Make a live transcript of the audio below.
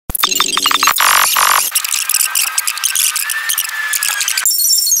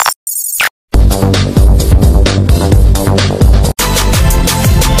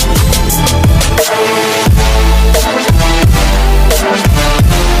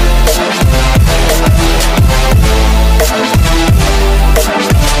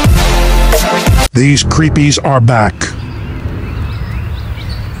These creepies are back.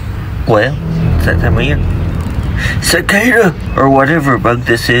 Well, it's that time of year. Cicada, or whatever bug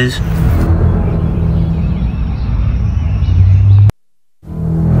this is.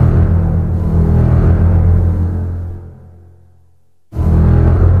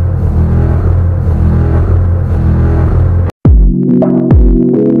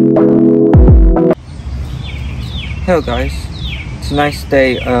 Hello guys, it's a nice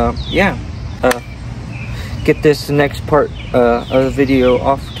day. Get this next part of the video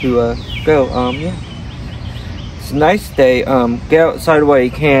off to go. Yeah, it's a nice day. Get outside while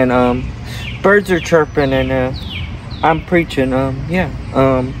you can. Birds are chirping and I'm preaching.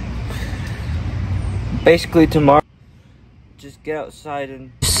 Basically tomorrow, just get outside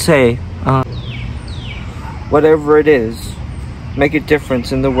and say whatever it is, make a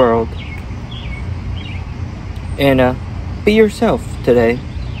difference in the world. And be yourself today.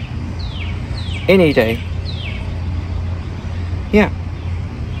 Any day. Yeah.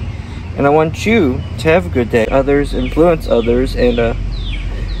 And I want you to have a good day. Others influence others, and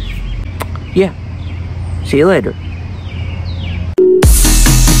yeah. See you later.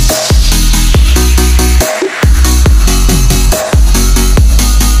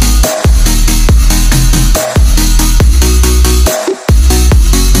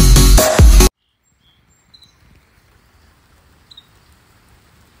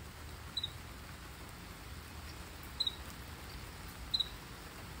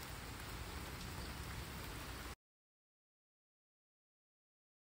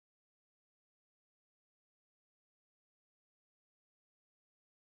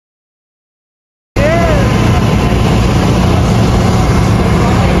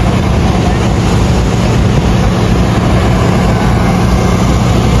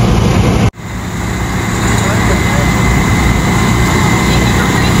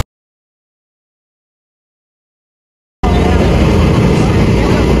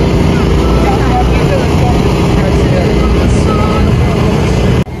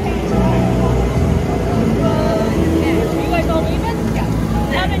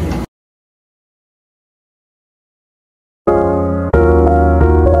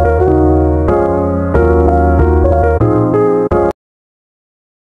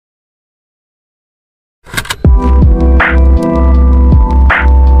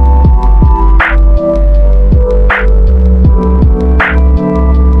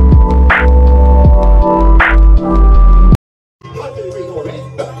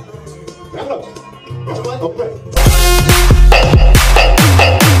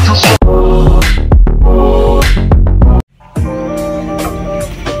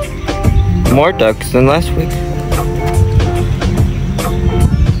 More ducks than last week.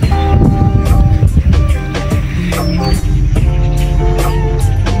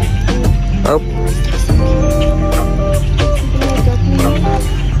 Oh,